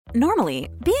Normally,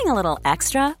 being a little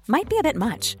extra might be a bit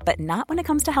much, but not when it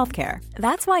comes to healthcare.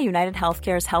 That's why United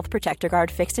Healthcare's Health Protector Guard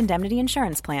fixed indemnity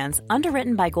insurance plans,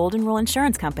 underwritten by Golden Rule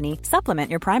Insurance Company, supplement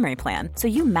your primary plan so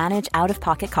you manage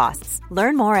out-of-pocket costs.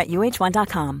 Learn more at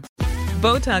uh1.com.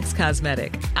 Botox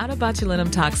Cosmetic,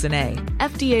 out-of-botulinum toxin A,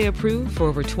 FDA approved for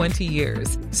over 20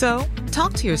 years. So,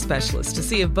 talk to your specialist to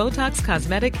see if Botox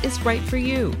Cosmetic is right for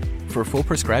you. For full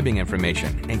prescribing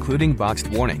information, including boxed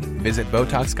warning, visit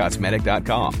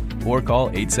BotoxCosmetic.com or call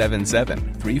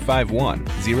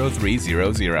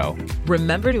 877-351-0300.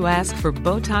 Remember to ask for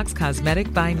Botox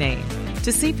Cosmetic by name.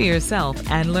 To see for yourself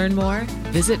and learn more,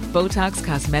 visit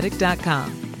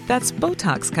BotoxCosmetic.com. That's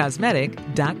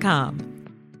BotoxCosmetic.com.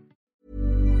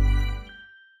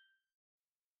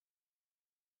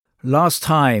 Last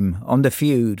time on The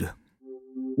Feud.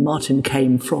 Martin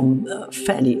came from a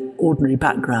fairly ordinary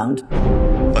background.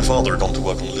 My father had gone to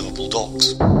work on the Liverpool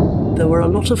docks. There were a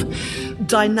lot of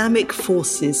dynamic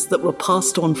forces that were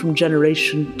passed on from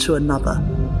generation to another.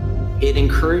 It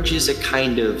encourages a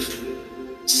kind of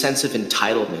sense of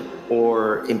entitlement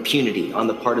or impunity on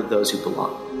the part of those who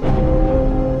belong.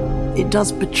 It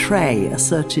does betray a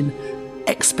certain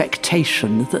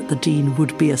expectation that the dean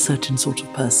would be a certain sort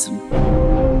of person.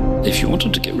 If you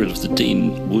wanted to get rid of the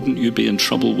dean, wouldn't you be in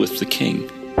trouble with the king?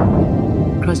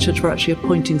 Christchurch were actually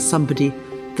appointing somebody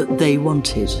that they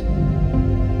wanted.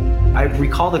 I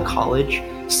recall the college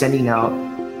sending out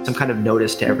some kind of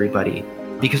notice to everybody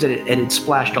because it had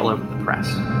splashed all over the press.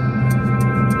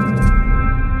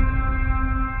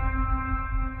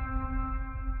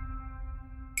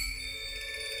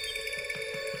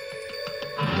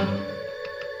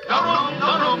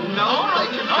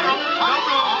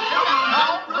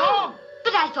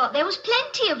 I thought there was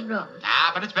plenty of room.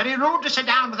 Ah, but it's very rude to sit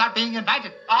down without being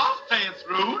invited. I'll say it's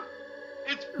rude.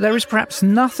 There is perhaps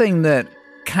nothing that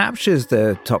captures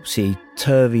the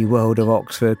topsy-turvy world of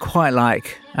Oxford quite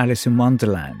like Alice in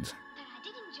Wonderland.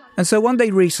 And so one day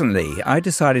recently, I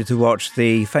decided to watch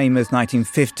the famous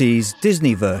 1950s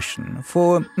Disney version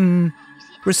for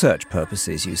research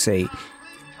purposes, you see.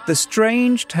 The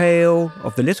strange tale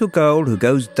of the little girl who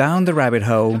goes down the rabbit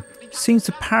hole seems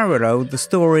to parallel the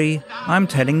story I'm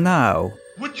telling now.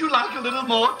 Would you like a little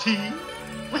more tea?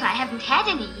 Well, I haven't had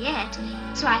any yet,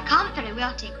 so I can't very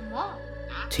well take more.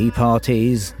 Tea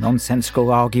parties, nonsensical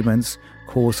arguments,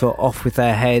 course are off with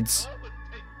their heads.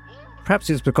 Perhaps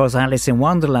it's because Alice in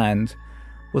Wonderland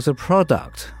was a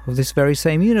product of this very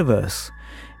same universe.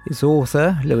 Its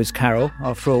author, Lewis Carroll,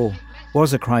 after all,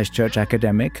 was a Christchurch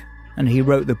academic, and he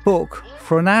wrote the book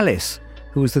for an Alice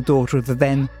who was the daughter of the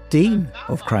then Dean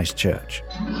of Christchurch.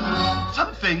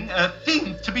 Something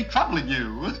seems to be troubling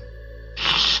you.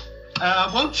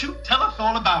 Won't you tell us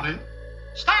all about it?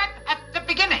 Start at the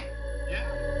beginning.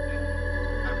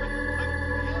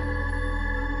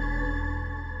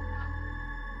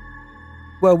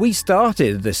 Well, we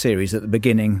started the series at the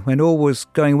beginning when all was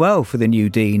going well for the new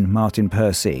Dean, Martin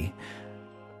Percy.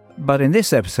 But in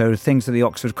this episode, things at the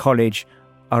Oxford College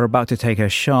are about to take a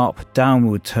sharp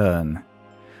downward turn.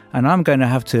 And I'm going to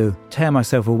have to tear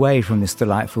myself away from this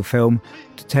delightful film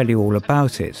to tell you all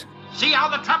about it. See all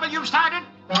the trouble you've started?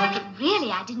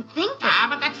 Really, I didn't think that.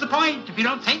 But that's the point. If you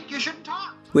don't think, you shouldn't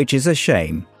talk. Which is a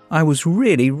shame. I was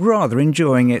really rather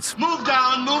enjoying it. Move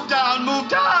down, move down, move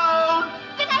down!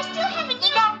 But I still haven't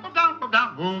even... Move down, move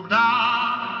down, move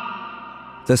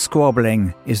down! The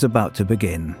squabbling is about to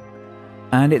begin.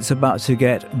 And it's about to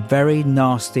get very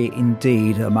nasty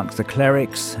indeed amongst the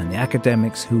clerics and the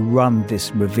academics who run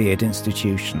this revered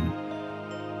institution.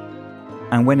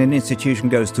 And when an institution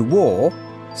goes to war,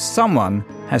 someone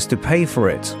has to pay for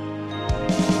it.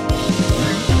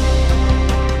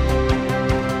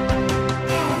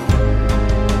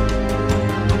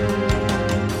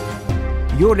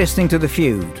 You're listening to The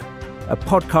Feud, a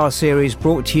podcast series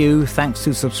brought to you thanks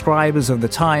to subscribers of The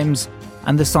Times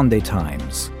and The Sunday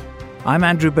Times. I'm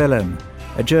Andrew Billen,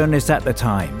 a journalist at The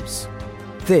Times.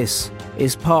 This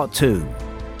is Part 2,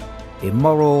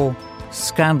 Immoral,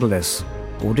 Scandalous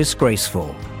or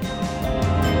Disgraceful.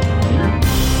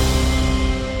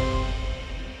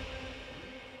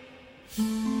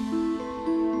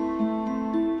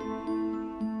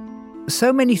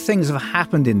 So many things have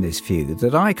happened in this feud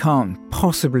that I can't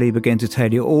possibly begin to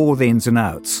tell you all the ins and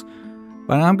outs,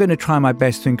 but I'm going to try my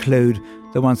best to include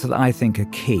the ones that I think are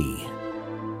key.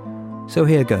 So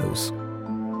here goes.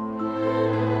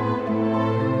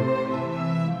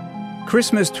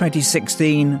 Christmas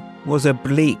 2016 was a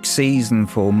bleak season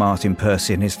for Martin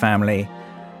Percy and his family.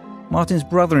 Martin's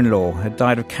brother-in-law had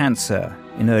died of cancer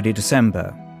in early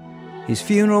December. His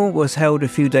funeral was held a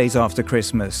few days after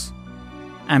Christmas.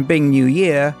 And being New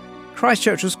Year,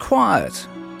 Christchurch was quiet,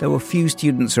 there were few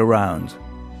students around.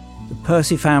 The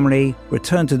Percy family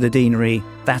returned to the deanery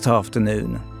that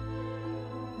afternoon.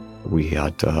 We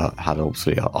had had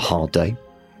obviously a hard day,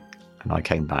 and I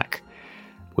came back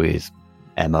with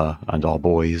Emma and our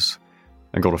boys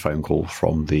and got a phone call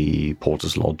from the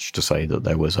Porter's Lodge to say that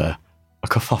there was a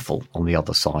kerfuffle on the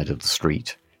other side of the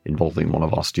street involving one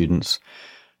of our students,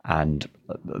 and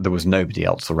there was nobody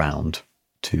else around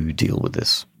to deal with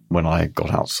this. When I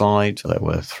got outside, there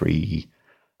were 3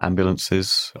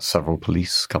 ambulances, several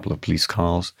police, a couple of police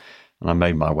cars, and I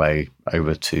made my way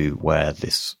over to where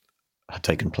this had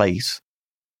taken place.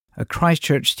 A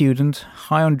Christchurch student,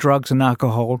 high on drugs and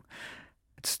alcohol,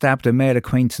 had stabbed a male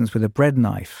acquaintance with a bread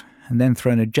knife and then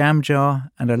thrown a jam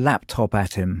jar and a laptop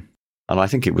at him. And I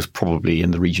think it was probably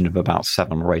in the region of about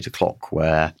 7 or 8 o'clock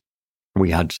where we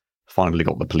had finally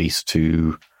got the police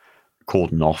to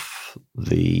cordon off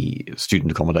the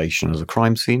student accommodation as a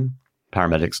crime scene.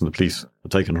 Paramedics and the police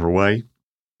had taken her away.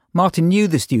 Martin knew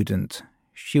the student.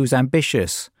 She was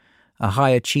ambitious, a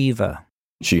high achiever.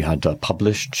 She had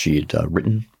published, she had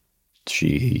written,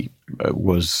 she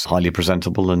was highly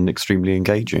presentable and extremely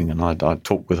engaging, and I'd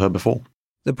talked with her before.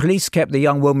 The police kept the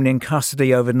young woman in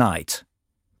custody overnight,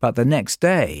 but the next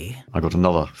day... I got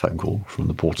another phone call from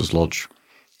the Porter's Lodge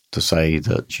to say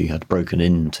that she had broken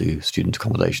into student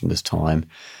accommodation this time,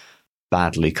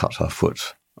 badly cut her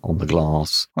foot on the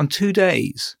glass. On 2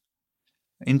 days,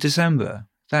 in December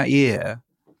that year,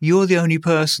 you're the only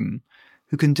person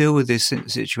who can deal with this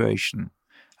situation,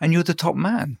 and you're the top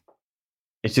man.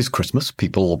 It is Christmas.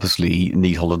 People obviously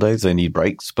need holidays, they need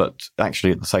breaks, but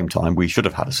actually at the same time, we should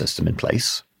have had a system in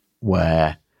place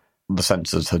where the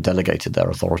censors had delegated their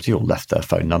authority or left their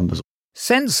phone numbers.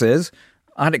 Censors?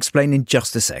 I'll explain in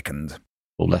just a second.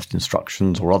 Or left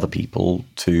instructions or other people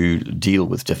to deal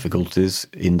with difficulties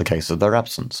in the case of their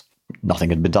absence. Nothing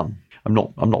had been done. I'm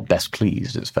not best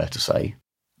pleased, it's fair to say.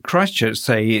 Christchurch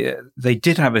say they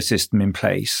did have a system in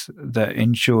place that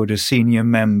ensured a senior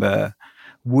member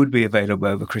would be available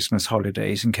over Christmas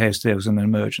holidays in case there was an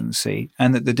emergency,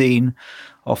 and that the dean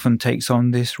often takes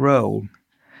on this role.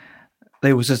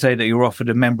 They also say that you're offered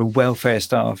a member of welfare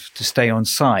staff to stay on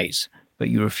site, but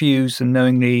you refuse and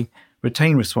knowingly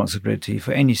retain responsibility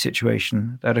for any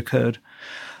situation that occurred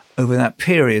over that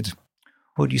period.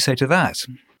 What do you say to that?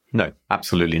 No,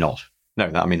 absolutely not. No,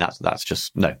 that's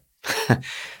just no.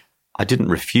 I didn't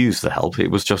refuse the help. It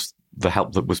was just the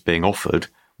help that was being offered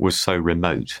was so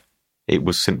remote. It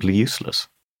was simply useless.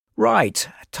 Right.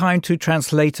 Time to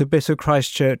translate a bit of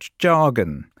Christchurch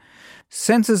jargon.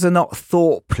 Censors are not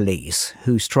thought police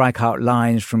who strike out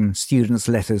lines from students'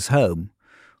 letters home.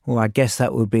 Or I guess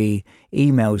that would be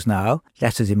emails now,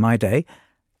 letters in my day.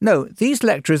 No, these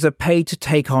lecturers are paid to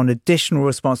take on additional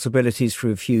responsibilities for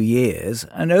a few years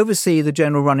and oversee the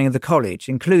general running of the college,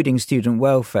 including student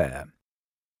welfare.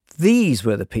 These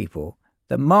were the people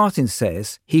that Martin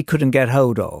says he couldn't get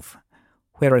hold of,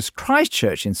 whereas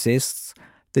Christchurch insists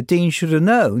the dean should have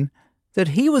known that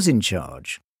he was in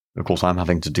charge. Of course, I'm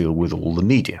having to deal with all the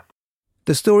media.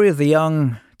 The story of the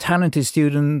young, talented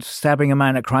student stabbing a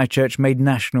man at Christchurch made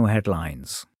national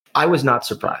headlines. I was not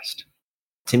surprised.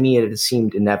 To me, it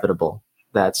seemed inevitable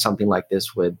that something like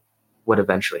this would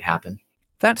eventually happen.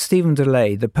 That's Stephen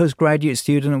DeLay, the postgraduate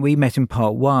student we met in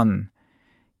part 1.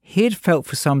 He had felt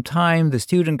for some time the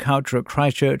student culture at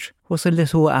Christchurch was a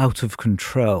little out of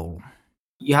control.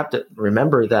 You have to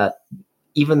remember that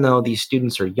even though these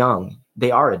students are young, they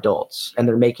are adults and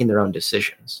they're making their own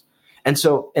decisions. And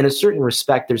so in a certain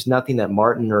respect, there's nothing that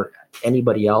Martin or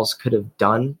anybody else could have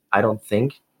done, I don't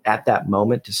think, at that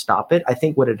moment to stop it. I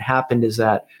think what had happened is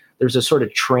that there's a sort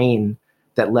of train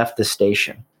that left the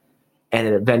station and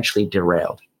it eventually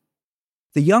derailed.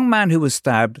 The young man who was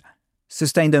stabbed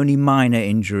sustained only minor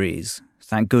injuries,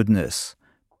 thank goodness.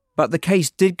 But the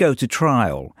case did go to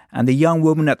trial, and the young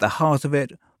woman at the heart of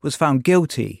it was found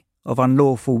guilty of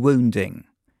unlawful wounding.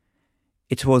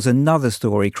 It was another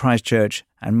story Christchurch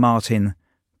and Martin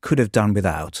could have done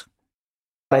without.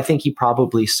 I think he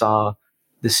probably saw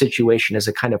the situation as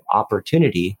a kind of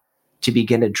opportunity to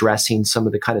begin addressing some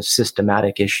of the kind of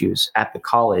systematic issues at the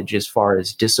college as far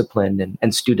as discipline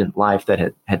and student life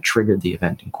that had triggered the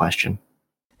event in question.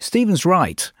 Stephen's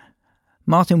right.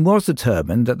 Martin was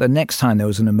determined that the next time there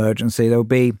was an emergency, there would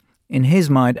be, in his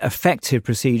mind, effective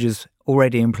procedures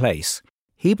already in place.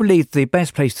 He believed the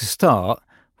best place to start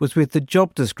was with the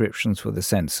job descriptions for the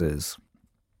censors.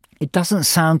 It doesn't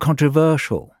sound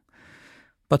controversial,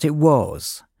 but it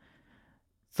was.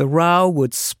 The row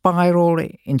would spiral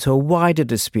into a wider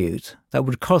dispute that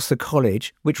would cost the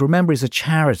college, which remember is a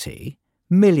charity,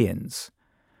 millions.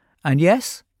 And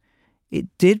yes, it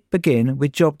did begin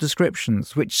with job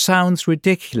descriptions, which sounds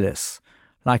ridiculous,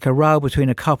 like a row between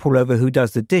a couple over who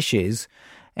does the dishes,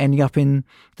 ending up in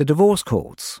the divorce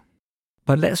courts.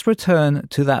 But let's return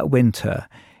to that winter.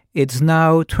 It's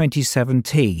now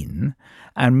 2017,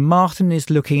 and Martin is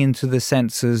looking into the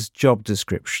censor's job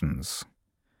descriptions.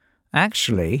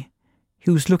 Actually,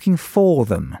 he was looking for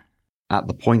them. At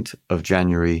the point of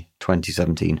January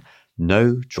 2017,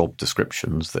 no job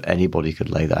descriptions that anybody could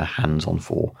lay their hands on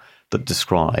for that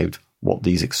described what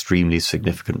these extremely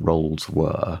significant roles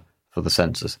were for the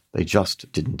censors. They just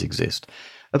didn't exist.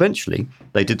 Eventually,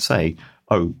 they did say,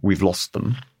 oh, we've lost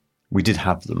them. We did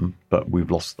have them, but we've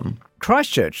lost them.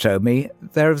 Christchurch told me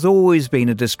there has always been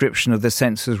a description of the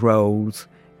censor's roles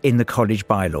in the college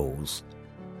bylaws.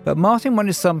 But Martin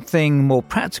wanted something more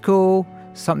practical,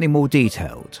 something more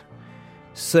detailed.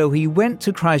 So he went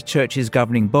to Christchurch's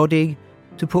governing body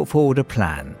to put forward a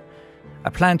plan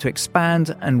to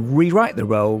expand and rewrite the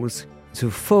roles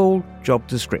to full job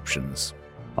descriptions.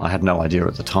 I had no idea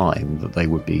at the time that they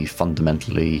would be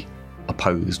fundamentally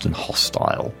opposed and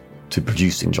hostile to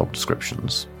producing job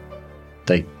descriptions.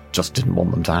 They just didn't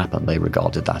want them to happen. They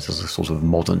regarded that as a sort of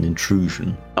modern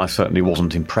intrusion. I certainly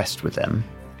wasn't impressed with them,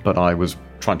 but I was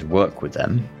trying to work with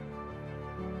them.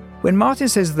 When Martin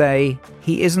says they,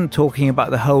 he isn't talking about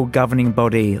the whole governing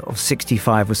body of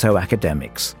 65 or so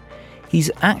academics. He's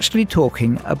actually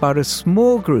talking about a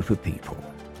small group of people,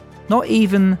 not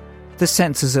even the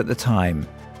censors at the time,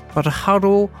 but a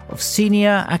huddle of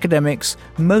senior academics,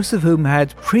 most of whom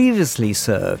had previously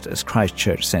served as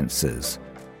Christchurch censors.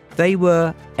 They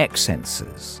were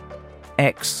ex-censors.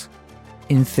 Ex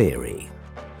in theory.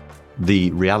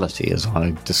 The reality, as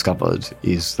I discovered,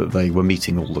 is that they were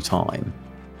meeting all the time,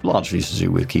 largely to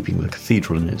do with keeping the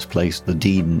cathedral in its place, the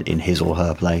dean in his or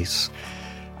her place,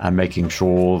 and making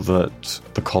sure that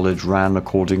the college ran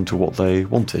according to what they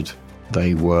wanted.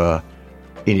 They were,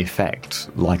 in effect,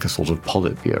 like a sort of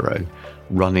Politburo,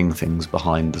 running things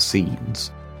behind the scenes.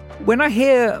 When I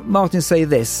hear Martin say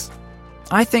this,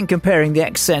 I think comparing the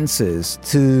ex-censors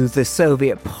to the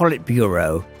Soviet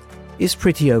Politburo is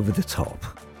pretty over the top.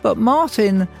 But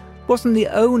Martin wasn't the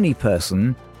only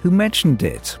person who mentioned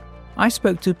it. I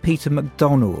spoke to Peter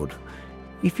MacDonald.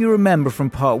 If you remember from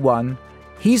part 1,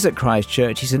 he's at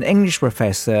Christchurch, he's an English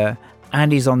professor,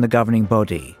 and he's on the governing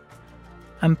body.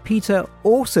 And Peter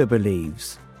also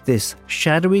believes this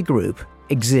shadowy group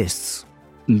exists.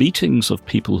 Meetings of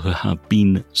people who have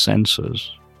been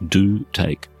censors do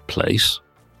take place.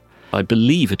 I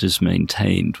believe it is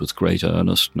maintained with great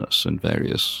earnestness in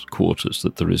various quarters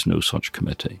that there is no such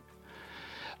committee.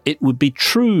 It would be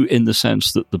true in the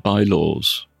sense that the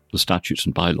bylaws, the statutes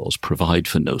and bylaws, provide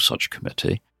for no such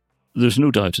committee. There's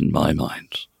no doubt in my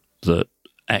mind that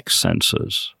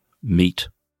ex-censors meet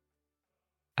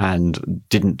and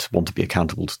didn't want to be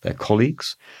accountable to their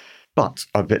colleagues. But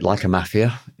a bit like a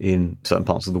mafia in certain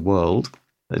parts of the world,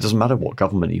 it doesn't matter what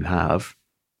government you have,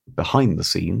 behind the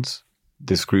scenes,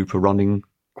 this group are running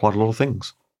quite a lot of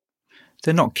things.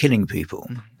 They're not killing people.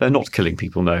 They're not killing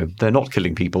people, no. They're not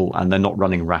killing people and they're not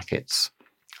running rackets.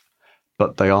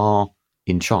 But they are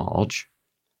in charge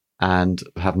and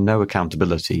have no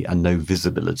accountability and no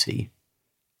visibility,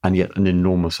 and yet an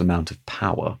enormous amount of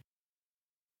power.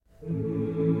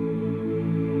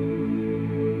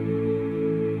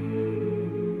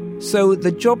 So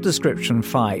the job description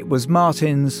fight was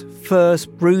Martin's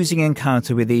first bruising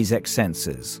encounter with these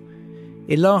ex-censors.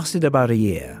 It lasted about a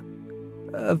year.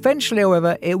 Eventually,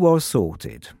 however, it was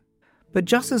sorted. But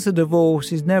just as a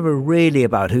divorce is never really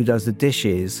about who does the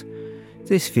dishes,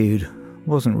 this feud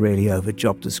wasn't really over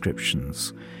job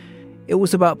descriptions. It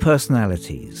was about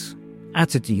personalities,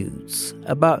 attitudes,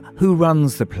 about who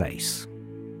runs the place.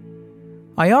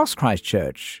 I asked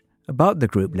Christchurch about the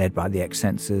group led by the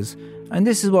ex-censors, and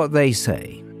this is what they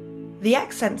say. The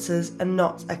ex-censors are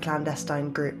not a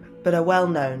clandestine group, but are well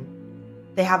known.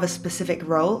 They have a specific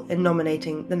role in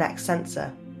nominating the next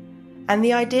censor. And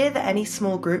the idea that any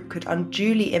small group could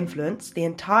unduly influence the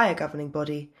entire governing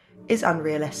body is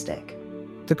unrealistic.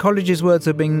 The college's words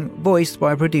are being voiced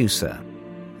by a producer.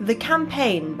 The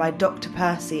campaign by Dr.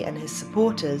 Percy and his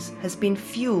supporters has been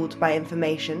fueled by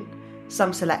information,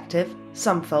 some selective,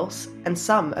 some false, and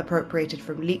some appropriated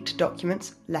from leaked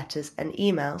documents, letters, and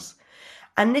emails,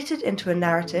 and knitted into a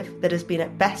narrative that has been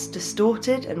at best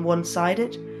distorted and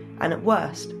one-sided, and at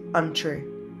worst, untrue.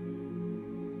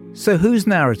 So whose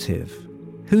narrative?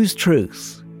 Whose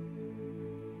truth?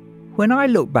 When I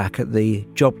look back at the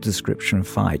job description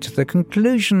fight, the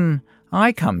conclusion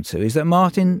I come to is that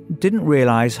Martin didn't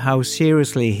realise how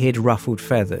seriously he'd ruffled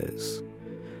feathers.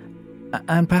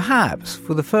 And perhaps,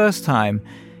 for the first time,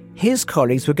 his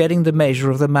colleagues were getting the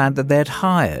measure of the man that they'd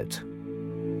hired.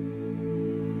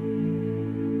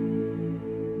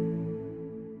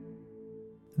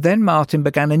 Then Martin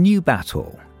began a new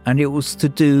battle, and it was to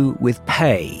do with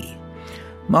pay.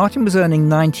 Martin was earning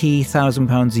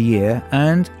 £90,000 a year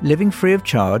and living free of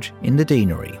charge in the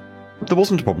deanery. There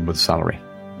wasn't a problem with salary.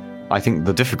 I think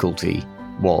the difficulty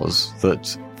was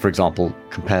that, for example,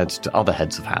 compared to other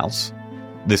heads of house,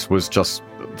 this was just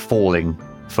falling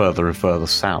further and further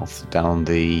south down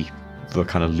the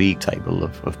kind of league table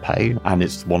of pay. And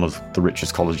it's one of the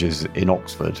richest colleges in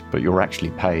Oxford, but you're actually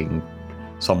paying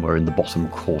somewhere in the bottom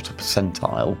quarter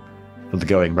percentile for the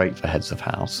going rate for heads of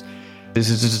house. This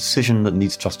is a decision that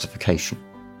needs justification,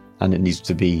 and it needs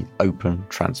to be open,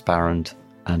 transparent,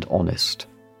 and honest.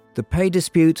 The pay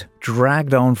dispute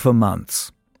dragged on for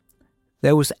months.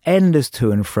 There was endless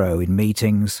to and fro in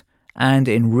meetings and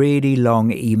in really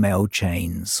long email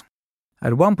chains.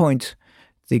 At one point,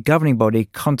 the governing body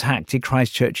contacted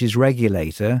Christchurch's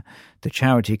regulator, the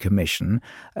Charity Commission,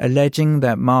 alleging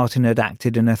that Martin had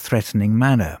acted in a threatening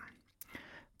manner.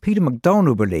 Peter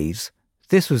MacDonald believes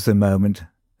this was the moment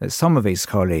that some of his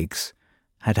colleagues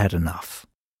had had enough.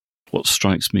 What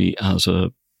strikes me as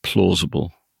a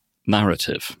plausible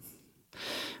narrative,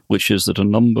 which is that a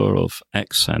number of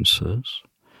ex-censors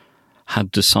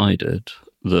had decided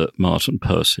that Martin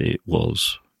Percy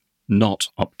was not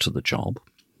up to the job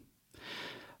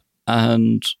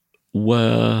and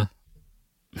were,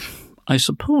 I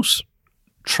suppose,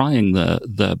 trying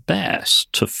their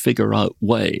best to figure out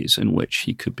ways in which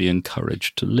he could be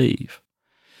encouraged to leave.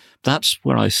 That's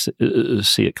where I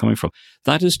see it coming from.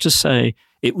 That is to say,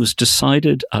 it was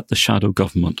decided at the shadow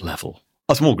government level.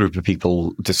 A small group of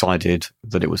people decided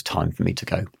that it was time for me to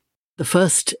go. The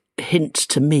first hint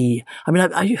to me, I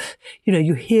mean,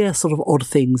 you hear sort of odd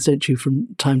things, don't you,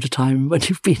 from time to time when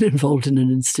you've been involved in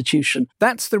an institution.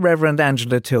 That's the Reverend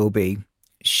Angela Tilby.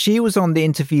 She was on the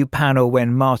interview panel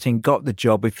when Martin got the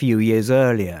job a few years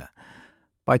earlier.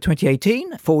 By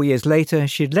 2018, 4 years later,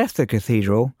 she'd left the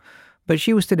cathedral, but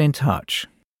she was still in touch.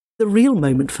 The real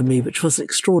moment for me, which was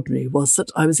extraordinary, was that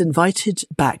I was invited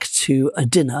back to a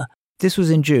dinner. This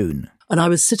was in June. And I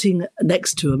was sitting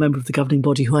next to a member of the governing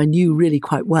body who I knew really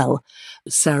quite well,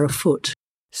 Sarah Foote.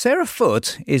 Sarah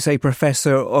Foote is a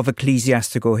professor of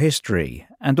ecclesiastical history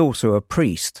and also a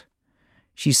priest.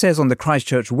 She says on the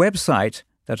Christchurch website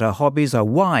that her hobbies are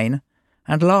wine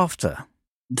and laughter.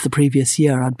 The previous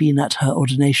year I'd been at her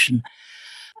ordination,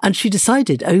 and she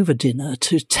decided over dinner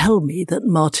to tell me that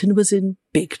Martin was in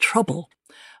big trouble,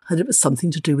 and it was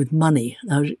something to do with money.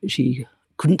 Now, she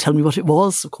couldn't tell me what it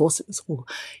was. Of course, it was all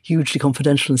hugely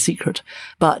confidential and secret,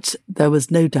 but there was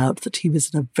no doubt that he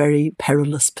was in a very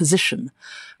perilous position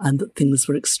and that things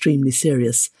were extremely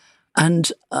serious.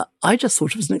 And I just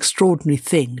thought it was an extraordinary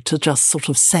thing to just sort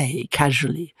of say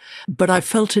casually. But I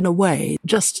felt in a way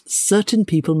just certain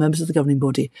people, members of the governing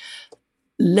body,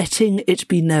 letting it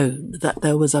be known that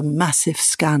there was a massive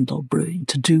scandal brewing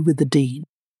to do with the dean.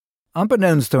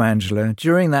 Unbeknownst to Angela,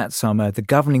 during that summer, the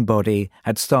governing body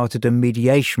had started a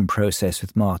mediation process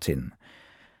with Martin.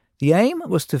 The aim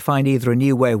was to find either a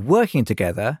new way of working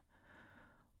together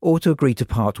or to agree to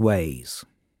part ways.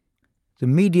 The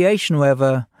mediation,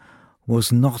 however, was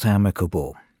not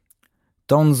amicable.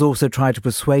 Dons also tried to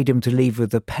persuade him to leave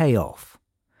with a payoff.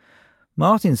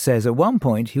 Martin says at one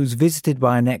point he was visited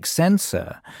by an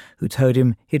ex-censor who told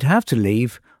him he'd have to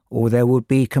leave or there would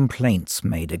be complaints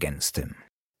made against him.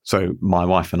 So my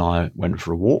wife and I went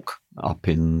for a walk up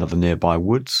in the nearby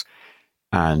woods,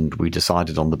 and we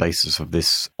decided on the basis of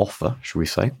this offer, shall we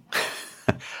say,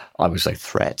 I would say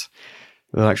threat,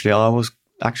 that actually I was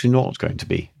actually not going to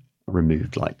be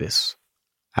removed like this.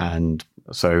 And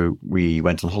so we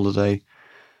went on holiday,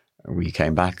 we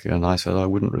came back, and I said I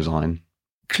wouldn't resign.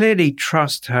 Clearly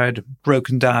trust had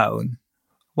broken down.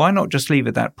 Why not just leave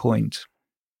at that point?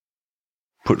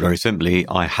 Put very simply,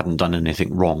 I hadn't done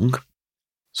anything wrong.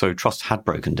 So trust had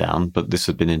broken down, but this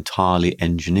had been entirely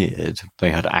engineered.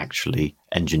 They had actually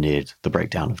engineered the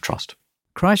breakdown of trust.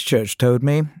 Christchurch told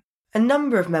me. A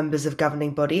number of members of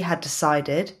governing body had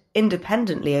decided,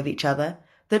 independently of each other,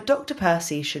 that Dr.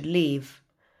 Percy should leave.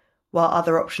 While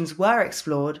other options were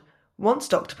explored, once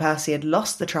Dr. Percy had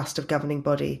lost the trust of governing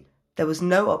body, there was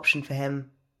no option for him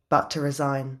but to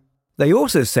resign. They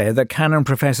also said that Canon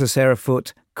Professor Sarah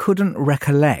Foote couldn't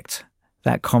recollect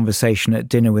that conversation at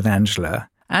dinner with Angela,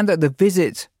 and that the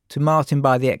visit to Martin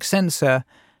by the ex-censor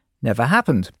never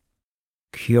happened.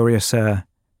 Curiouser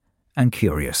and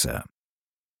curiouser.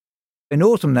 In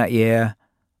autumn that year,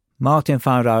 Martin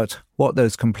found out what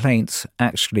those complaints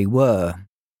actually were.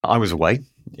 I was away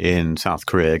in South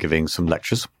Korea giving some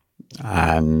lectures,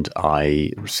 And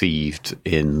I received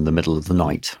in the middle of the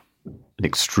night an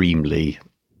extremely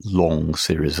long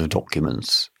series of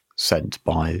documents sent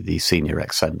by the senior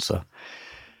ex-censor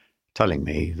telling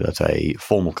me that a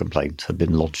formal complaint had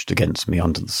been lodged against me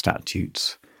under the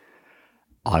statutes.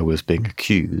 I was being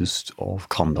accused of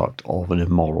conduct of an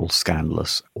immoral,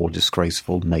 scandalous or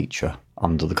disgraceful nature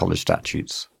under the college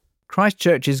statutes.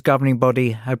 Christchurch's governing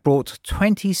body had brought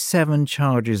 27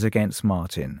 charges against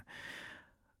Martin.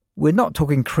 We're not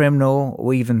talking criminal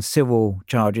or even civil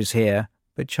charges here,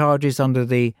 but charges under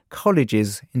the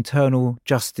college's internal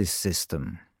justice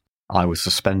system. I was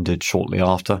suspended shortly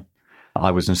after.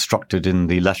 I was instructed in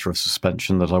the letter of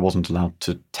suspension that I wasn't allowed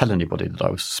to tell anybody that I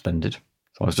was suspended.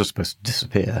 So I was just supposed to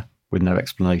disappear with no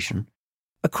explanation.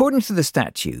 According to the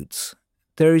statutes,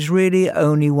 there is really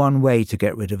only one way to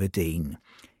get rid of a dean.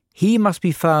 He must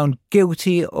be found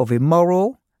guilty of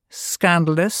immoral,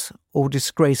 scandalous or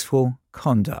disgraceful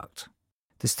conduct.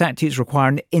 The statutes require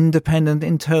an independent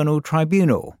internal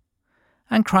tribunal,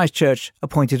 and Christchurch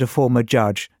appointed a former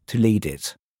judge to lead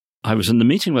it. I was in the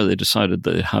meeting where they decided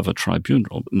they'd have a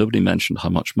tribunal, but nobody mentioned how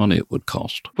much money it would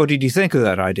cost. What did you think of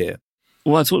that idea?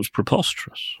 Well, I thought it was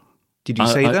preposterous. Did you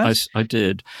say that?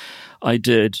 I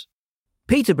did.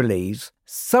 Peter believes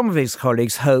some of his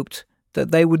colleagues hoped that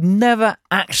they would never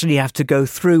actually have to go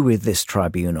through with this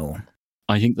tribunal.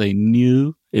 I think they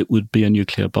knew it would be a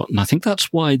nuclear button. I think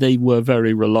that's why they were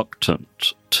very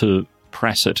reluctant to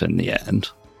press it in the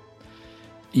end.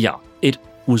 Yeah, it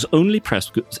was only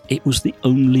pressed because it was the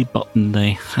only button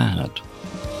they had.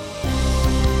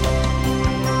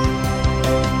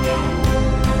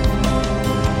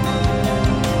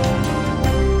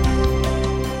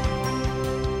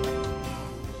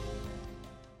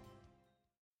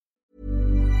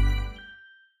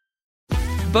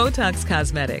 Botox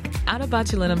Cosmetic, out of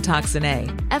botulinum toxin A,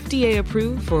 FDA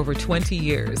approved for over 20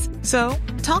 years. So,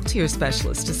 talk to your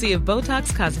specialist to see if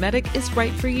Botox Cosmetic is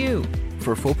right for you.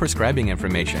 For full prescribing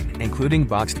information, including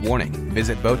boxed warning,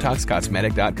 visit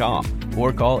BotoxCosmetic.com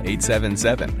or call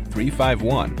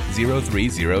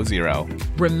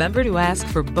 877-351-0300. Remember to ask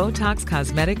for Botox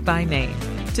Cosmetic by name.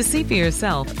 To see for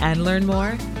yourself and learn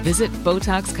more, visit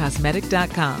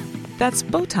BotoxCosmetic.com. That's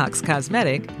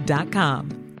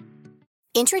BotoxCosmetic.com.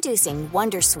 Introducing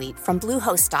Wondersuite from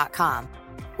Bluehost.com.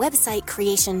 Website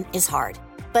creation is hard,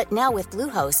 but now with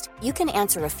Bluehost, you can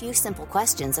answer a few simple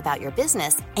questions about your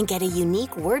business and get a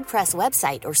unique WordPress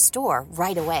website or store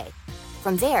right away.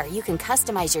 From there, you can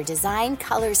customize your design,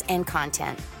 colors, and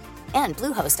content. And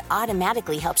Bluehost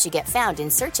automatically helps you get found in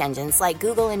search engines like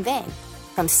Google and Bing.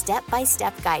 From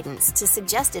step-by-step guidance to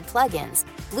suggested plugins,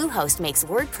 Bluehost makes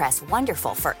WordPress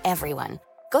wonderful for everyone.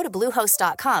 Go to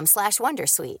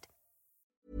Bluehost.com/Wondersuite.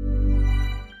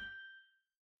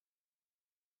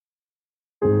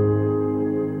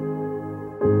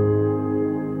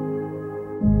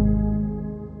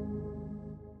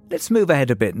 Let's move ahead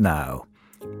a bit now.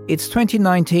 It's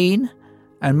 2019,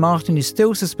 and Martin is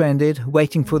still suspended,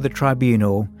 waiting for the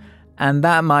tribunal, and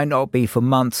that might not be for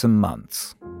months and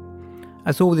months.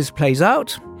 As all this plays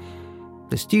out,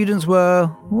 the students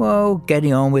were, well,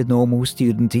 getting on with normal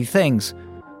studenty things,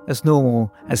 as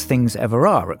normal as things ever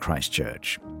are at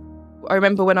Christchurch. I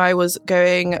remember when I was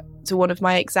going to one of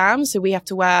my exams, so we have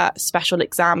to wear special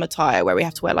exam attire where we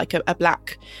have to wear like a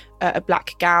black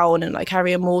gown and like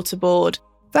carry a mortarboard.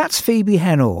 That's Phoebe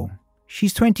Hennell.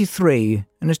 She's 23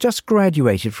 and has just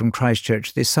graduated from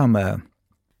Christchurch this summer.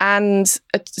 And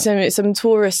some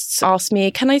tourists asked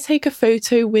me, can I take a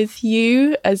photo with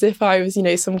you? As if I was,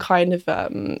 some kind of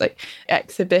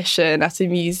exhibition at a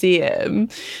museum.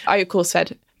 I, of course,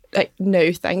 said,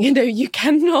 no, thank you. No, you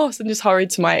cannot. And just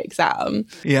hurried to my exam.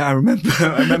 Yeah, I remember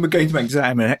going to my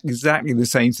exam and exactly the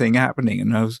same thing happening.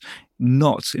 And I was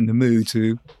not in the mood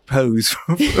to pose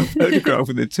for a photograph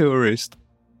with a tourist.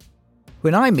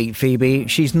 When I meet Phoebe,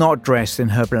 she's not dressed in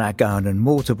her black gown and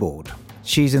mortarboard.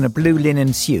 She's in a blue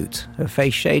linen suit, her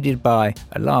face shaded by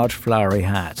a large flowery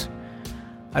hat.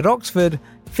 At Oxford,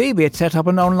 Phoebe had set up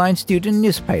an online student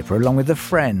newspaper along with a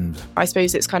friend. I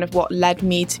suppose it's kind of what led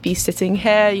me to be sitting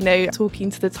here,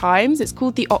 talking to the Times. It's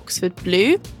called the Oxford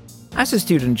Blue. As a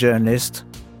student journalist,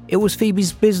 it was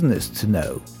Phoebe's business to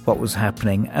know what was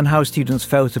happening and how students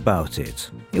felt about it.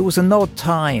 It was an odd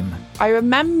time. I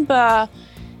remember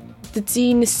the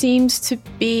dean seems to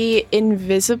be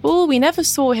invisible. We never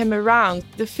saw him around.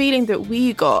 The feeling that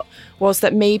we got was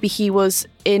that maybe he was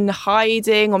in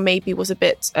hiding, or maybe was a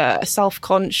bit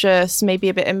self-conscious, maybe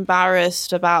a bit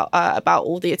embarrassed about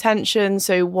all the attention,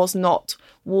 so was not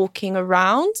walking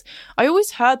around. I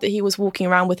always heard that he was walking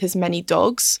around with his many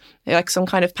dogs, like some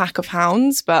kind of pack of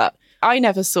hounds, but I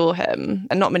never saw him,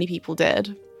 and not many people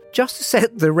did. Just to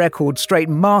set the record straight,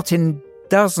 Martin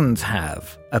doesn't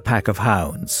have a pack of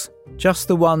hounds. Just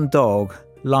the one dog,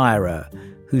 Lyra,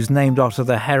 who's named after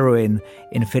the heroine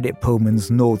in Philip Pullman's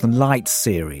Northern Lights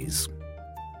series.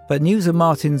 But news of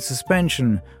Martin's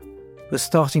suspension was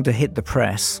starting to hit the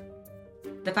press.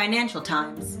 The Financial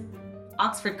Times.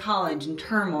 Oxford College in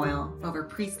turmoil over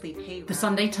priestly pay. The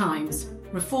Sunday Times.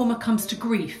 Reformer comes to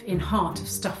grief in heart of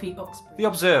stuffy Oxford. The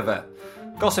Observer.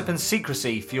 Gossip and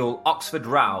secrecy fuel Oxford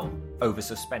row over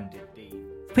suspended dean.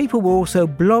 People were also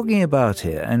blogging about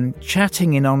it and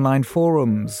chatting in online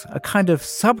forums, a kind of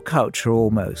subculture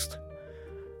almost.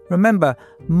 Remember,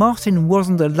 Martin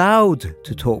wasn't allowed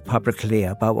to talk publicly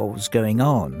about what was going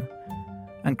on.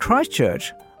 And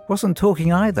Christchurch wasn't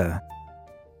talking either.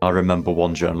 I remember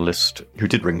one journalist who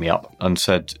did ring me up and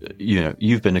said,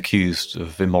 you've been accused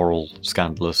of immoral,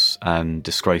 scandalous and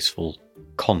disgraceful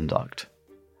conduct.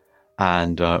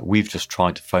 And we've just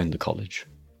tried to phone the college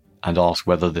and ask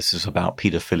whether this is about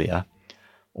paedophilia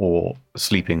or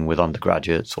sleeping with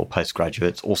undergraduates or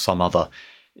postgraduates or some other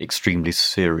extremely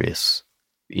serious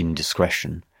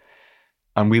indiscretion.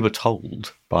 And we were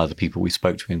told by the people we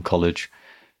spoke to in college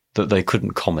that they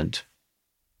couldn't comment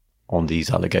on these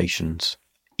allegations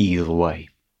either way.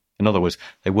 In other words,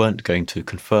 they weren't going to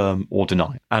confirm or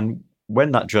deny. And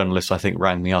when that journalist, I think,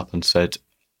 rang me up and said,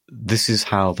 this is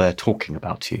how they're talking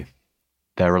about you.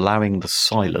 They're allowing the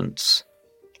silence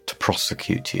to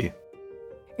prosecute you.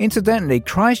 Incidentally,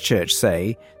 Christchurch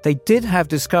say they did have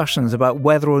discussions about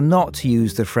whether or not to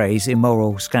use the phrase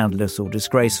immoral, scandalous or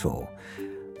disgraceful,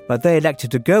 but they elected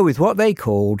to go with what they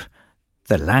called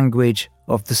the language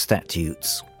of the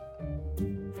statutes.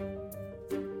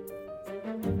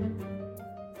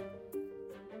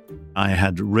 I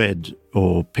had read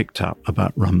or picked up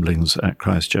about rumblings at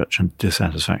Christchurch and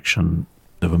dissatisfaction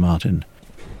over Martin.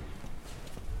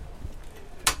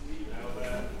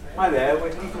 Hi there, we're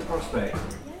coming from Prospect.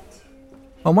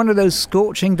 On one of those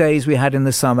scorching days we had in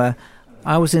the summer,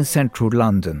 I was in central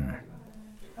London.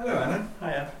 Hello, Alan.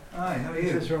 Hiya. Hi, how are you?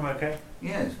 Is this room okay?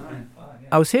 Yes, fine.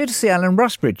 I was here to see Alan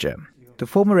Rusbridger, the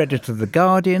former editor of The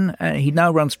Guardian, and he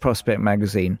now runs Prospect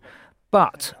magazine.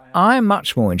 But I'm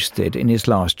much more interested in his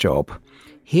last job.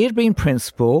 He had been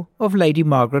principal of Lady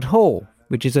Margaret Hall,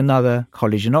 which is another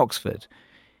college in Oxford.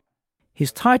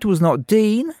 His title was not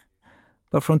dean,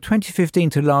 but from 2015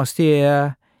 to last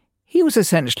year, he was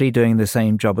essentially doing the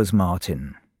same job as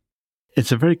Martin.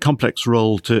 It's a very complex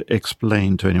role to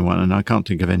explain to anyone, and I can't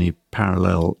think of any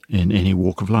parallel in any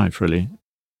walk of life, really.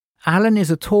 Alan is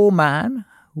a tall man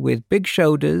with big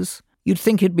shoulders. You'd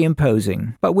think he'd be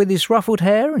imposing, but with his ruffled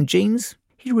hair and jeans,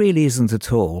 he really isn't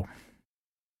at all.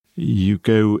 You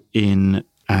go in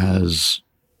as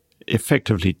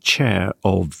effectively chair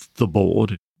of the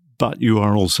board, but you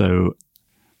are also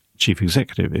chief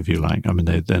executive, if you like. I mean,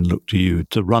 they then look to you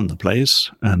to run the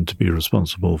place and to be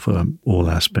responsible for all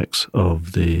aspects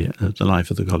of the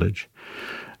life of the college.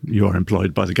 You are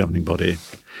employed by the governing body,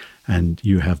 and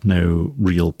you have no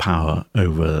real power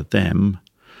over them,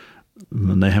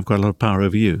 and they have quite a lot of power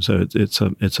over you. So it's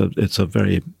a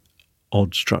very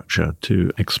odd structure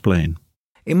to explain.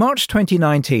 In March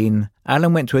 2019,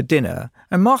 Alan went to a dinner,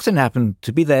 and Martin happened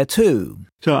to be there too.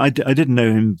 So I didn't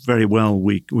know him very well.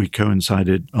 We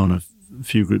coincided on a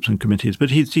few groups and committees,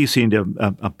 but he seemed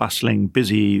a bustling,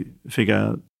 busy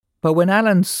figure. But when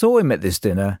Alan saw him at this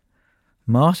dinner,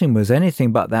 Martin was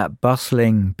anything but that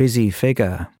bustling, busy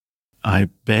figure. I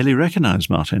barely recognised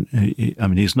Martin.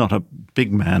 He's not a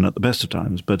big man at the best of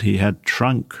times, but he had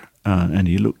trunk, and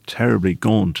he looked terribly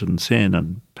gaunt and thin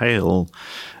and pale,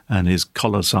 and his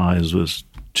collar size was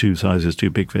 2 sizes too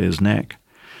big for his neck.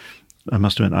 I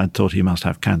must admit, I thought he must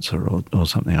have cancer or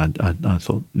something. I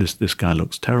thought, this guy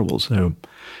looks terrible. So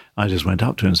I just went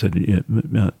up to him and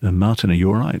said, Martin, are you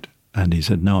all right? And he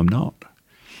said, no, I'm not.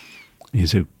 He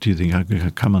said, do you think I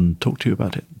could come and talk to you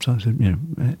about it? So I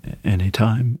said, any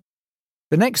time.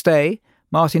 The next day,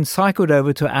 Martin cycled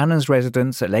over to Alan's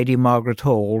residence at Lady Margaret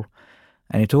Hall,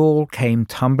 and it all came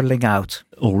tumbling out.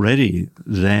 Already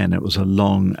then it was a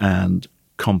long and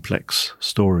complex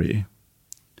story.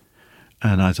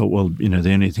 And I thought, well,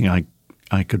 the only thing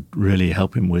I could really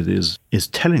help him with is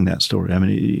telling that story. I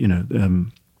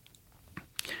mean,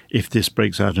 if this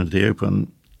breaks out into the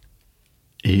open,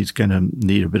 he's going to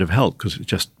need a bit of help because it's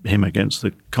just him against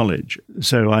the college.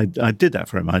 So I did that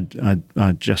for him.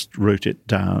 I just wrote it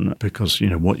down because,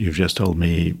 what you've just told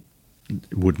me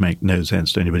would make no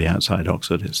sense to anybody outside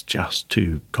Oxford. It's just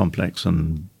too complex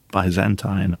and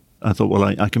Byzantine. I thought, well,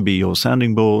 I can be your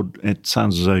sounding board. It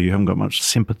sounds as though you haven't got much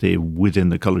sympathy within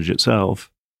the college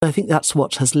itself. I think that's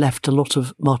what has left a lot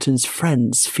of Martin's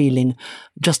friends feeling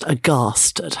just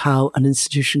aghast at how an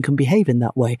institution can behave in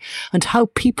that way, and how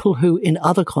people who in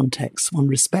other contexts one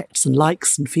respects and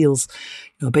likes and feels,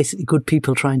 basically good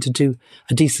people trying to do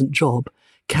a decent job,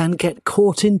 can get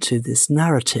caught into this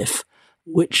narrative,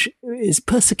 which is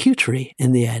persecutory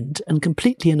in the end and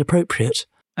completely inappropriate.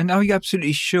 And are you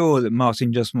absolutely sure that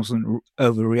Martin just wasn't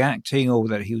overreacting, or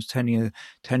that he was telling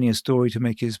a story to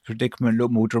make his predicament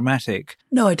look more dramatic?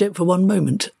 No, I don't for one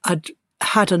moment. I'd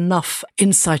had enough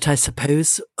insight, I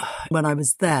suppose, when I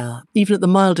was there. Even at the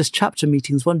mildest chapter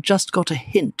meetings, one just got a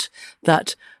hint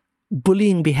that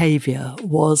bullying behaviour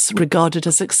was regarded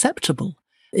as acceptable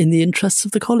in the interests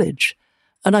of the college.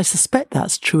 And I suspect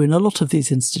that's true in a lot of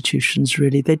these institutions,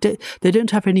 really. They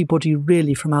don't have anybody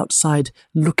really from outside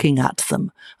looking at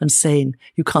them and saying,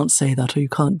 you can't say that or you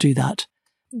can't do that.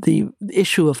 The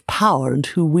issue of power and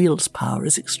who wields power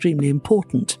is extremely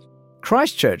important.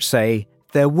 Christchurch say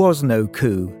there was no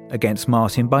coup against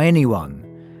Martin by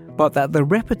anyone, but that the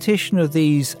repetition of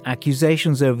these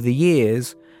accusations over the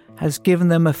years has given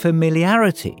them a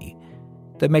familiarity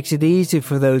that makes it easy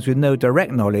for those with no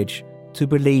direct knowledge to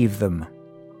believe them.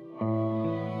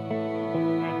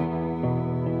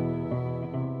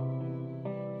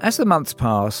 As the months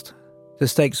passed, the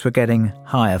stakes were getting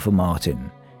higher for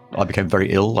Martin. I became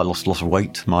very ill. I lost a lot of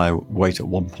weight. My weight at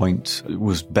one point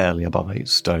was barely above 8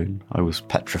 stone. I was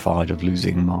petrified of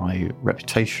losing my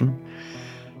reputation,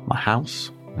 my house.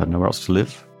 I had nowhere else to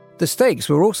live. The stakes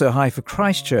were also high for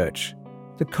Christchurch.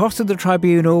 The cost of the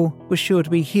tribunal was sure to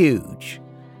be huge.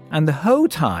 And the whole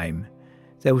time,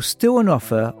 there was still an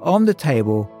offer on the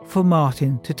table for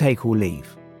Martin to take or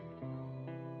leave.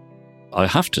 I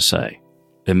have to say,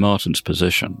 in Martin's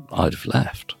position, I'd have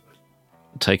left,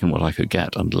 taken what I could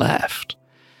get and left.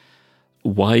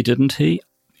 Why didn't he?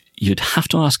 You'd have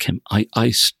to ask him. I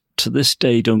to this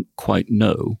day don't quite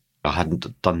know. I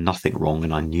hadn't done nothing wrong,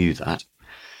 and I knew that.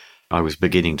 I was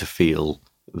beginning to feel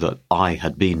that I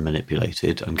had been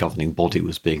manipulated and governing body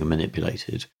was being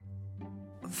manipulated.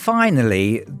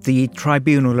 Finally, the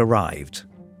tribunal arrived.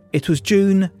 It was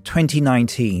June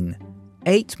 2019,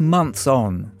 8 months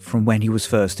on from when he was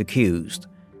first accused.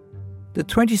 The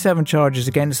 27 charges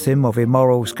against him of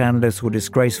immoral, scandalous or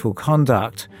disgraceful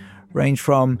conduct range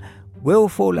from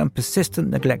willful and persistent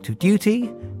neglect of duty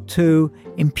to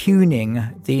impugning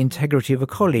the integrity of a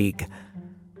colleague.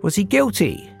 Was he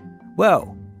guilty?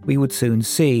 Well, we would soon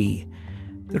see.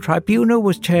 The tribunal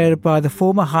was chaired by the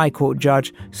former High Court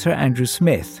judge Sir Andrew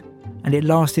Smith, and it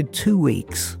lasted 2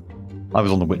 weeks. I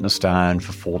was on the witness stand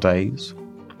for 4 days.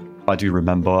 I do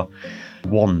remember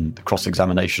one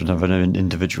cross-examination of an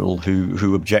individual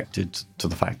who objected to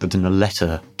the fact that in a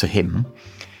letter to him,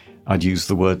 I'd used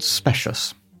the word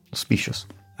specious.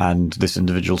 And this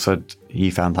individual said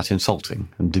he found that insulting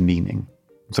and demeaning.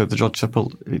 So the judge said,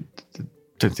 well, I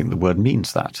don't think the word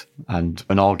means that. And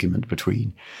an argument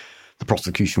between the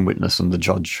prosecution witness and the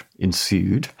judge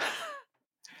ensued.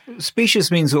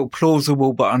 Specious means all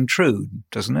plausible but untrue,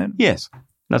 doesn't it? Yes,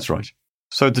 that's right.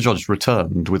 So the judge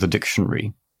returned with a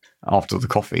dictionary after the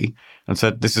coffee and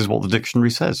said, this is what the dictionary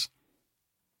says.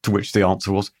 To which the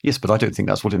answer was, yes, but I don't think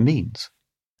that's what it means.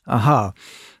 Aha.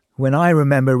 When I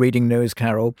remember reading Noah's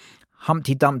Carol,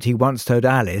 Humpty Dumpty once told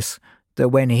Alice that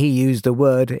when he used the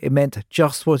word, it meant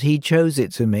just what he chose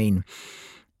it to mean.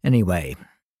 Anyway.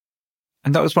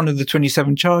 And that was one of the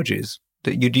 27 charges,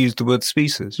 that you'd used the word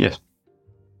species? Yes.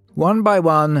 One by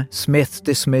one, Smith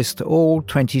dismissed all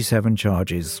 27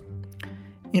 charges.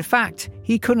 In fact,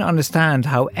 he couldn't understand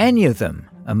how any of them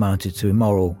amounted to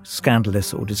immoral,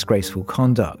 scandalous or disgraceful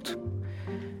conduct.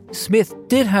 Smith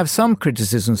did have some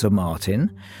criticisms of Martin,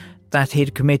 that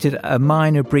he'd committed a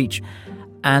minor breach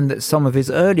and that some of his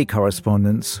early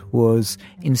correspondence was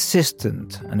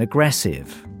insistent and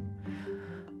aggressive.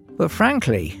 But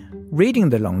frankly, reading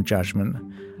the long judgment,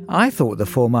 I thought the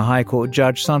former High Court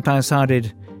judge sometimes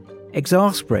sounded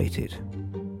exasperated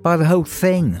by the whole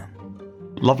thing.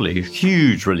 Lovely,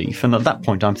 huge relief. And at that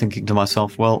point, I'm thinking to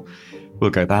myself, well,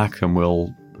 we'll go back and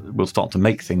we'll start to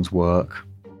make things work.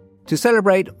 To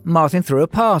celebrate, Martin threw a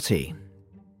party.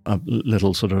 A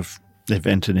little sort of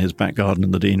event in his back garden in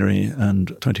the deanery,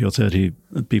 and 20 or 30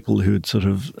 people who'd sort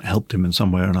of helped him in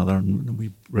some way or another. And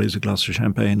we raised a glass of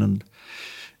champagne, and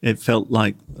it felt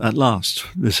like, at last,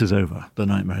 this is over. The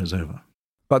nightmare is over.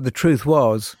 But the truth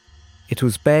was, it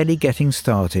was barely getting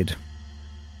started.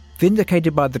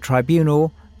 Vindicated by the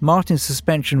tribunal, Martin's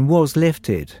suspension was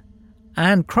lifted,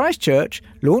 and Christchurch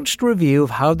launched a review of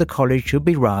how the college should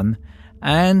be run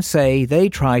and say they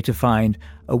tried to find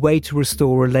a way to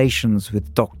restore relations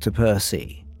with Dr.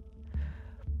 Percy.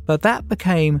 But that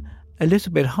became a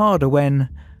little bit harder when,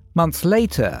 Months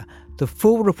later, the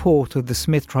full report of the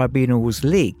Smith Tribunal was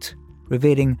leaked,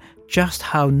 revealing just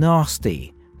how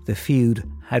nasty the feud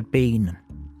had been.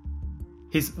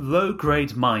 His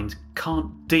low-grade mind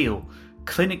can't deal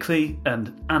clinically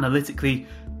and analytically,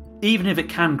 even if it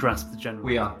can grasp the general.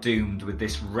 We are doomed with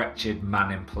this wretched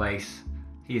man in place.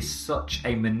 He is such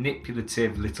a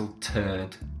manipulative little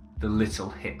turd, the little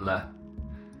Hitler.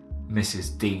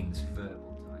 Mrs. Dean's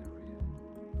verbal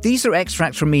diarrhea. These are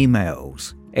extracts from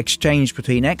emails exchanged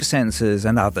between ex-censors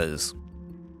and others.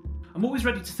 I'm always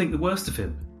ready to think the worst of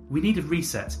him. We need a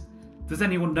reset. Does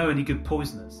anyone know any good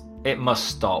poisoners? It must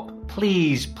stop.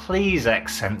 Please, please,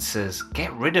 ex-censors,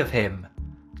 get rid of him.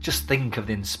 Just think of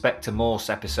the Inspector Morse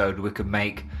episode we could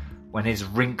make when his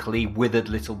wrinkly, withered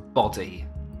little body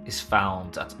is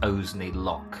found at Oseney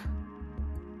Lock.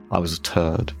 I was a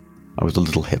turd. I was a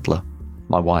little Hitler.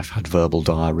 My wife had verbal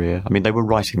diarrhea. I mean, they were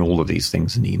writing all of these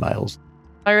things in emails.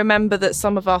 I remember that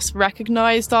some of us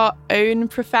recognised our own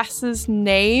professors'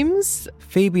 names.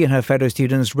 Phoebe and her fellow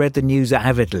students read the news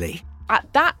avidly.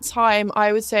 At that time,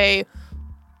 I would say,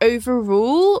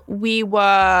 overall, we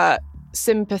were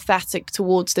sympathetic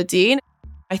towards the dean.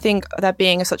 I think there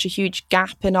being such a huge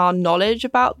gap in our knowledge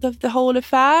about the whole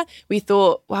affair, we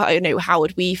thought, well, how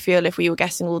would we feel if we were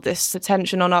getting all this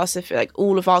attention on us, if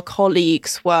all of our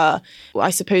colleagues were,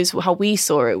 I suppose how we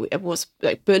saw it was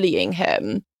bullying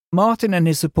him. Martin and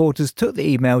his supporters took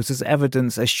the emails as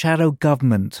evidence a shadow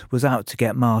government was out to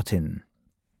get Martin.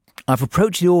 I've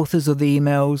approached the authors of the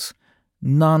emails.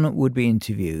 None would be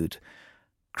interviewed.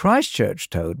 Christchurch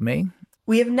told me,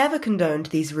 "We have never condoned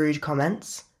these rude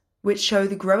comments, which show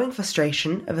the growing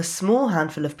frustration of a small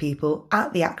handful of people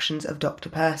at the actions of Dr.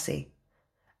 Percy,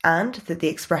 and that the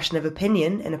expression of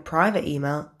opinion in a private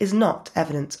email is not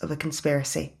evidence of a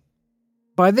conspiracy."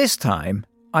 By this time,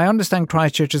 I understand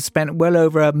Christchurch had spent well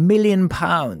over £1 million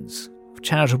of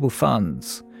charitable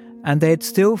funds, and they had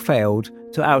still failed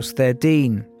to oust their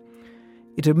dean.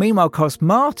 It had meanwhile cost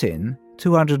Martin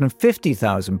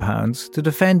 £250,000 to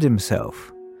defend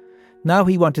himself. Now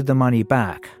he wanted the money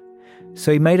back,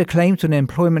 so he made a claim to an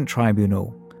employment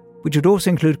tribunal, which would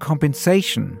also include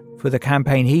compensation for the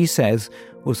campaign he says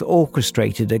was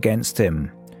orchestrated against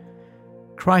him.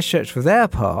 Christchurch, for their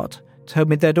part, told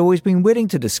me they'd always been willing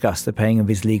to discuss the paying of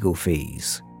his legal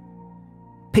fees.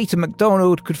 Peter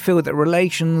MacDonald could feel that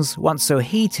relations, once so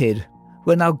heated,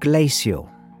 were now glacial.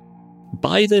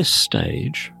 By this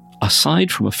stage, aside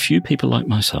from a few people like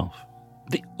myself,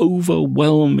 the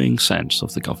overwhelming sense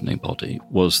of the governing body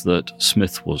was that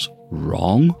Smith was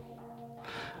wrong,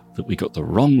 that we got the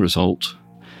wrong result,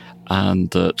 and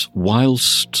that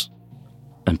whilst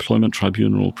employment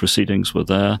tribunal proceedings were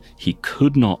there, he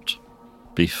could not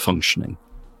be functioning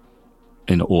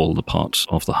in all the parts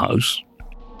of the House.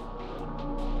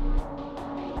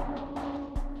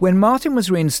 When Martin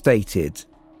was reinstated,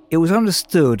 it was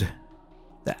understood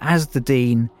that as the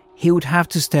dean, he would have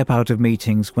to step out of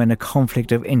meetings when a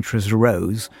conflict of interest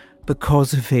arose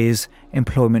because of his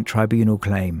employment tribunal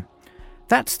claim.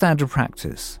 That's standard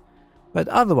practice, but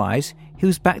otherwise he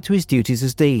was back to his duties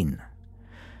as dean.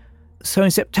 So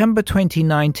in September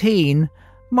 2019,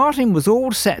 Martin was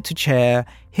all set to chair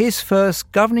his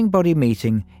first governing body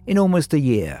meeting in almost a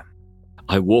year.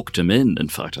 I walked him in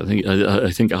fact. I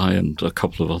think I and a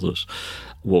couple of others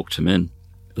walked him in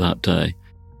that day.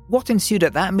 What ensued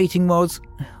at that meeting was,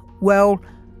 well,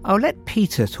 I'll let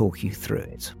Peter talk you through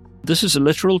it. This is a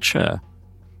literal chair.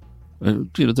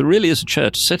 There really is a chair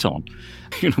to sit on.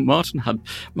 Martin had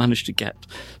managed to get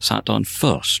sat down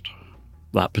first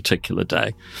that particular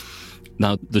day.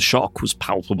 Now, the shock was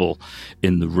palpable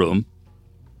in the room,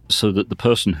 so that the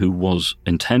person who was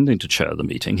intending to chair the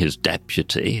meeting, his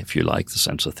deputy, if you like, the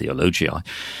censor theologiae,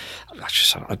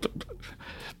 actually said,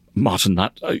 Martin,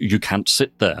 you can't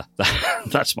sit there.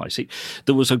 That's my seat.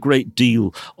 There was a great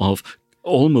deal of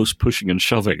almost pushing and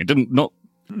shoving. It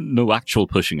no actual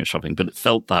pushing and shoving, but it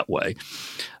felt that way.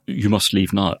 You must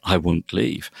leave now. I won't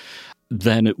leave.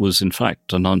 Then it was, in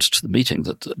fact, announced to the meeting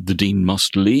that the dean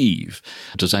must leave.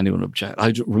 Does anyone object?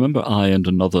 I remember I and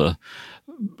another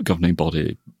governing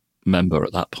body member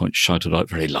at that point shouted out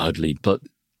very loudly, but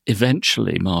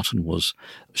eventually Martin was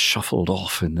shuffled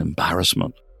off in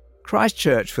embarrassment.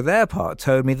 Christchurch, for their part,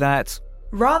 told me that,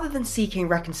 rather than seeking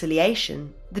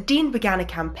reconciliation, the dean began a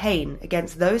campaign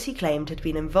against those he claimed had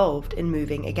been involved in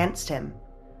moving against him.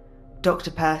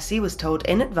 Dr. Percy was told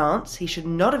in advance he should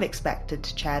not have expected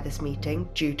to chair this meeting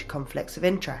due to conflicts of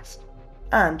interest,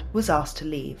 and was asked to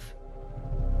leave.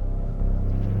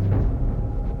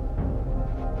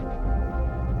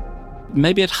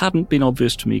 Maybe it hadn't been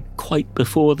obvious to me quite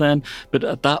before then, but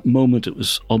at that moment it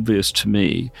was obvious to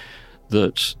me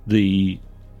that the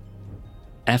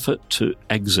effort to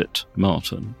exit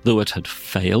Martin, though it had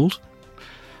failed,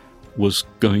 was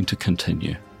going to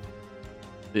continue.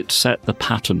 It set the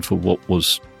pattern for what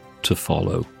was to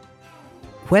follow.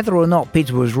 Whether or not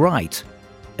Peter was right,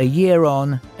 a year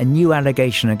on, a new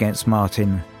allegation against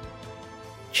Martin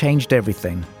changed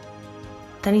everything.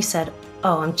 Then he said,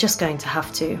 "Oh, I'm just going to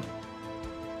have to,"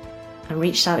 and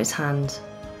reached out his hand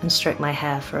and stroked my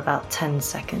hair for about 10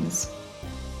 seconds.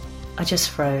 I just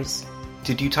froze.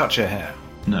 Did you touch her hair?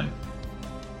 No.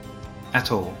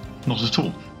 At all? Not at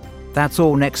all. That's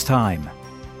all next time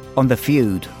on The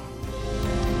Feud.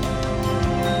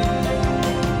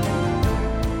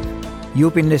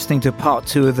 You've been listening to part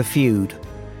 2 of The Feud.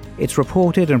 It's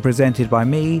reported and presented by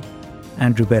me,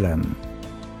 Andrew Billen.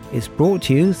 It's brought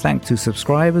to you thanks to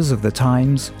subscribers of The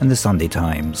Times and The Sunday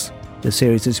Times. The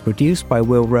series is produced by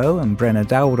Will Rowe and Brenna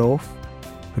Dowdorf.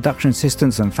 Production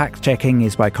assistance and fact-checking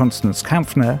is by Constance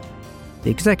Kampfner. The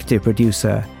executive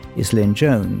producer is Lynn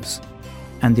Jones.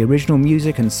 And the original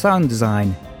music and sound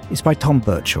design is by Tom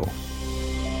Birchall.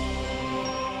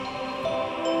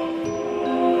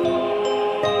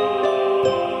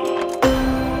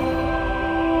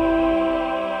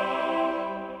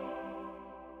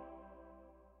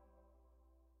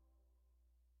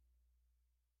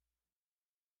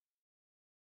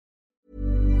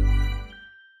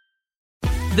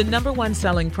 The #1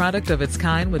 selling product of its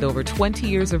kind with over 20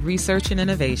 years of research and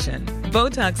innovation.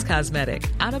 Botox Cosmetic,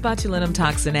 out of botulinum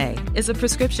toxin A, is a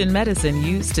prescription medicine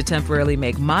used to temporarily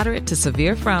make moderate to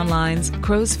severe frown lines,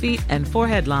 crow's feet, and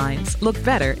forehead lines look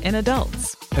better in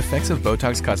adults. Effects of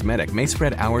Botox Cosmetic may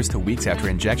spread hours to weeks after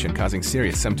injection, causing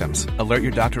serious symptoms. Alert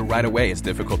your doctor right away as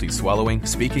difficulty swallowing,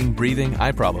 speaking, breathing,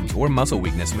 eye problems, or muscle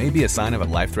weakness may be a sign of a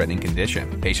life-threatening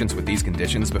condition. Patients with these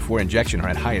conditions before injection are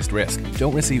at highest risk.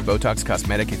 Don't receive Botox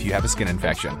Cosmetic if you have a skin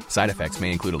infection. Side effects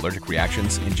may include allergic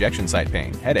reactions, injection site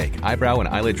pain, headache, eyebrow and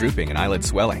eyelid drooping, and eyelid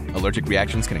swelling. Allergic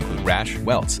reactions can include rash,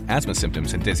 welts, asthma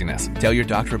symptoms, and dizziness. Tell your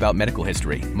doctor about medical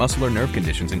history, muscle or nerve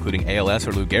conditions including ALS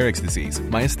or Lou Gehrig's disease,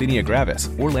 myasthenia gravis,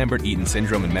 or Lambert-Eaton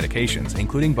syndrome, and medications,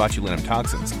 including botulinum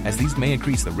toxins, as these may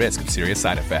increase the risk of serious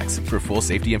side effects. For full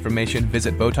safety information,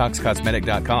 visit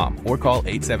BotoxCosmetic.com or call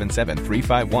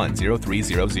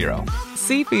 877-351-0300.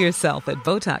 See for yourself at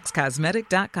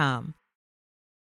BotoxCosmetic.com.